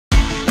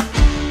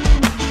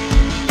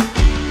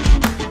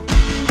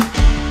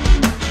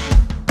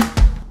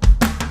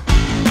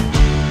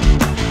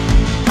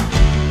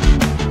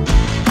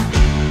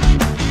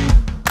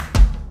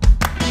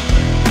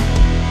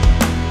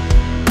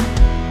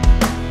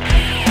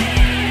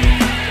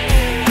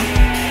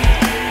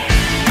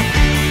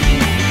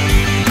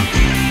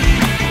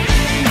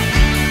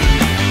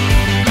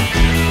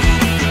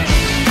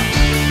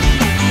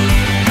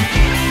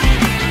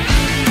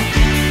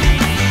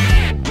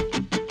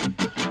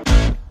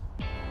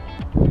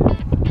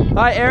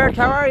Hi, Eric.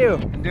 How are you?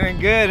 I'm doing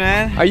good,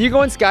 man. Are you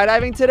going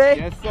skydiving today?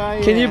 Yes, I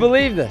am. Can you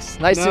believe this?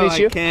 Nice to meet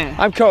you. I can't.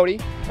 I'm Cody,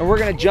 and we're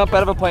gonna jump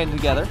out of a plane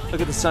together. Look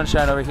at the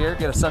sunshine over here.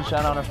 Get a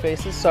sunshine on our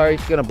faces. Sorry,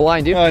 gonna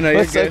blind you. Oh, no, you're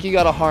Looks good. like you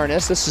got a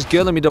harness. This is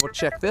good. Let me double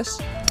check this.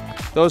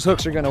 Those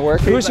hooks are gonna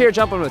work. Who's here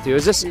jumping with you?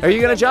 Are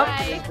you gonna jump?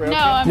 No,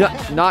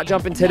 I'm not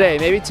jumping today.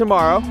 Maybe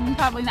tomorrow.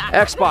 probably not.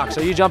 Xbox,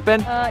 are you jumping?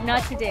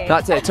 Not today.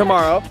 Not today.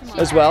 Tomorrow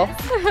as well.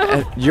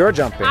 And you're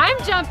jumping.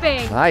 I'm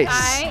jumping. Nice.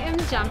 I am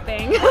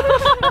jumping.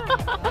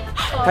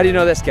 How do you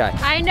know this guy?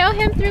 I know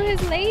him through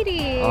his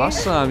lady.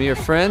 Awesome. You're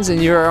friends,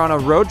 and you're on a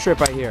road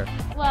trip, I hear.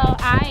 Well,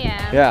 I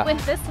am. Yeah.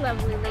 With this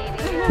lovely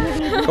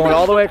lady. Going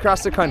all the way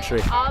across the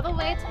country. All the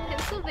way to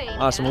Pennsylvania.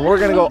 Awesome. Well, we're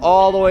gonna go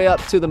all the way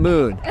up to the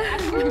moon.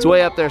 It's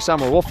way up there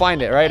somewhere. We'll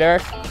find it, right,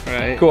 Eric?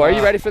 Right. Cool. Are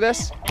you ready for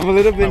this? I'm a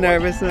little bit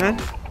nervous, man.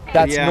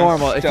 That's Yeah,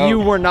 normal. If so- you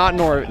were not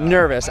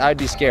nervous, I'd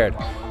be scared.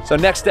 So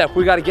next step,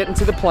 we got to get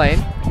into the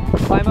plane,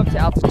 climb up to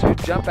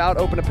altitude, jump out,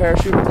 open a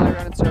parachute, fly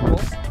around in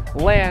circles,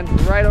 land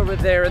right over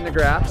there in the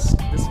grass.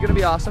 This is gonna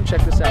be awesome.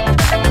 Check this out.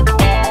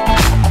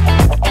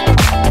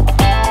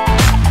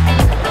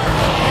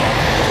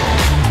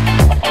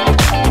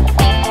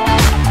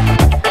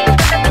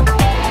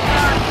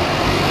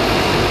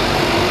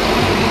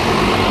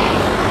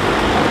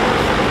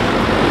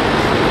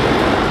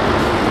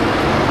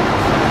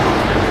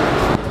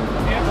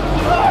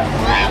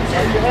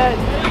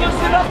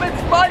 Loosen up,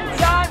 it's fun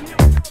time!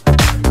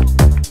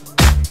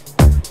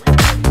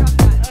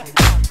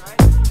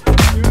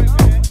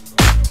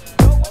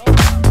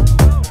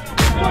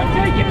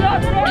 Take it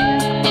up,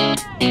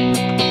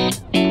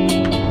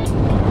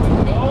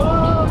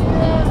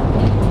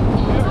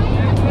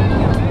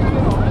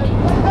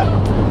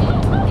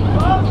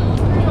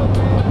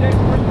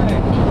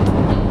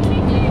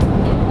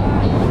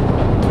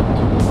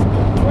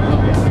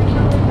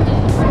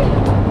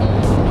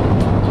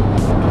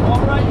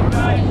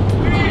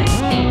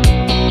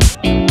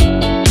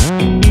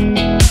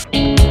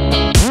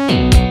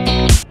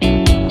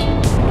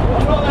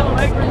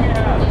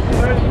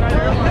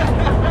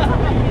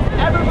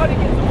 everybody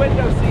gets a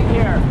window seat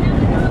here.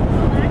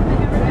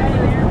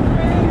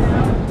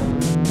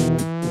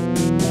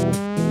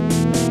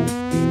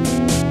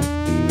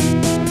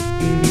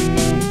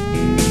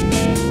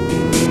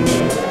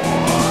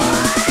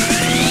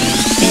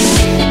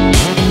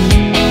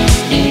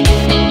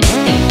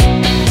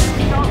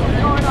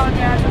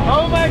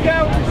 Oh my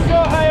God, we're so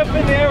high up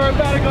in the air. We're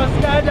about to go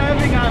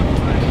skydiving. I'm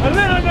a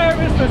little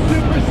nervous, but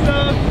super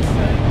stoked.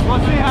 We'll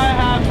see how it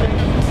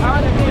happens. How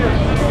did it feel?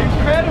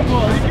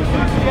 Incredible. You can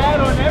see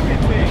Seattle and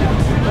everything.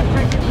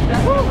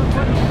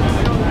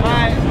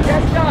 Alright,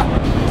 Jessica,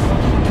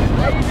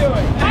 how you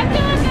doing? I'm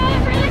doing good.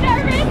 Really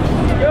nervous.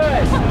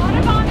 Good. I want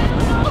to vomit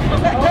a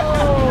little.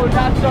 Oh,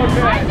 not so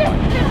good.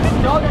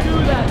 Don't do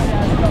that,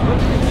 Jessica. Look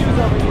at the views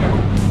over here.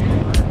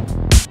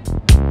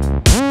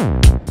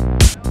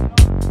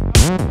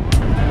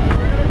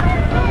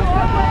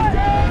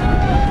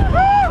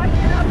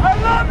 I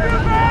love you,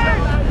 man!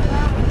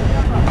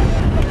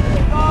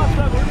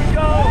 Awesome, here we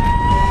go.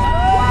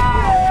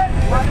 Wow.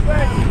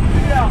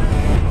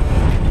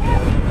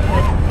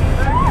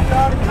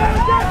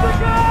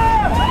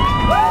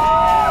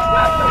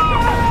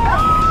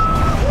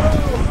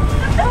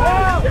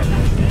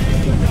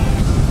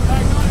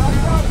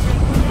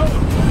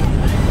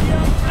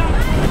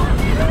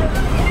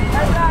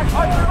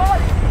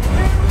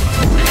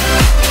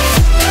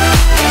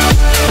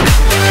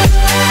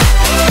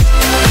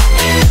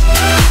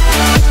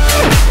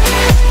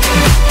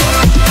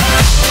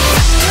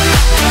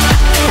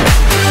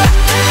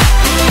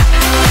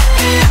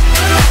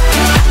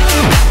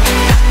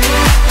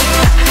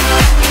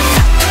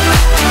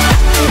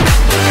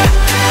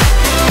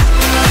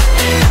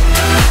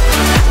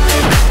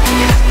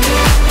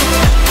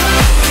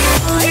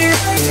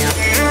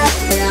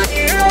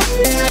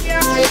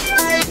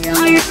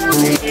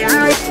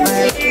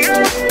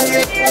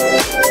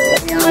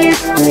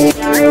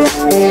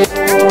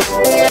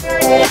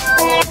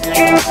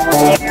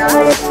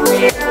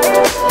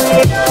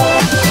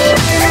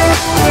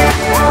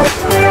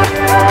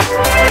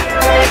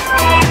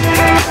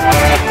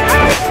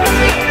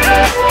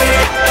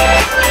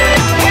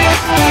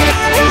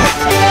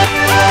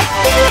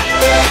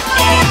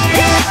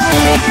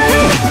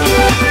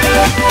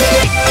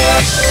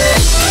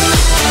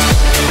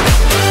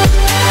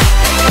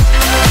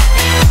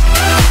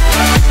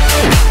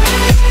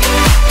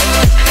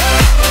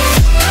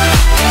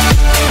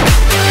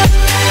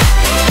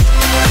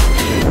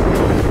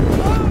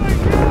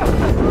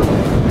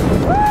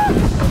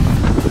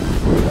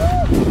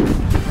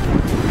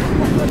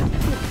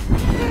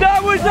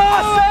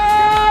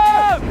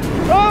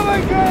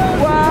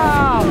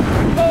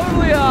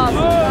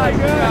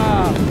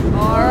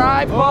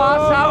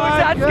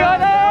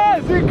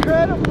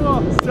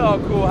 So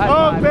cool. High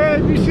Oh five.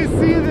 man, you should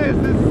see this.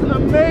 It's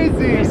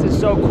amazing. This is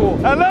so cool.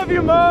 I love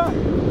you, Mom.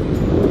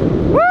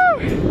 Woo!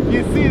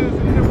 You see this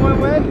in one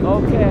way?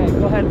 Okay,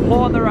 go ahead. Pull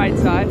on the right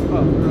side.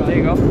 Oh, right. There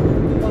you go.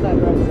 Pull on that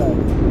right side.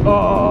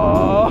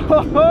 Oh,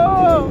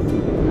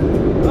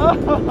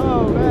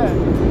 oh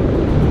man.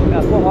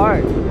 Now pull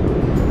hard.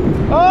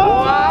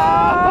 Oh!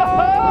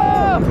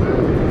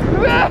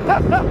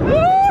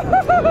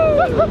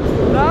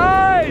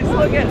 Nice!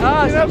 Look at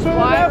us just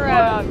flying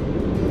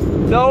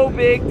around. No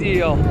big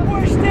deal.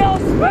 We're still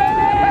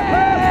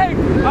spinning!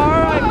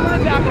 Alright, put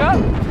it back up.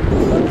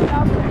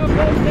 Now bring them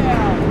both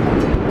down.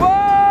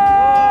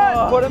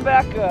 What? Put them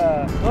back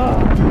up.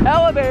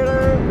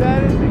 Elevator.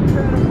 That is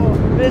incredible.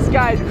 This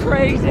guy's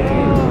crazy. Oh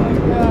my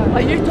God.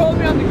 Like you told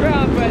me on the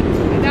ground, but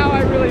now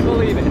I really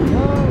believe it. Oh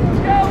my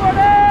Go with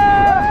it!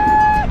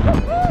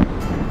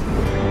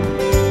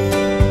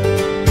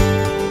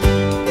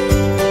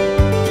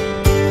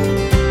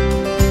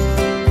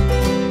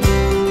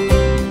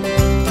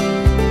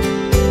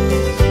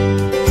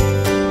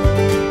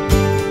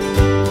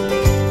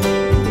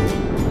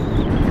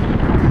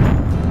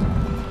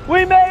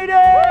 We made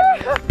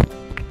it!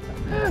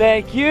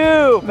 Thank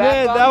you.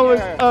 Man, that was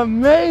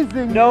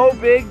amazing. No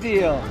big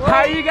deal. How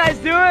are you guys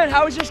doing?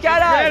 How was your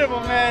skydive?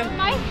 Incredible, man.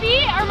 My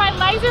feet or my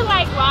legs are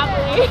like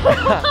wobbly.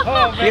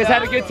 Oh, man. You guys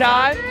had a good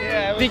time?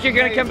 Yeah. Think you're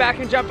gonna come back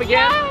and jump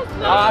again? Yes,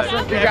 Awesome.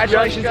 yes.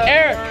 Congratulations, Yes.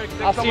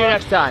 Eric. I'll see you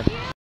next time.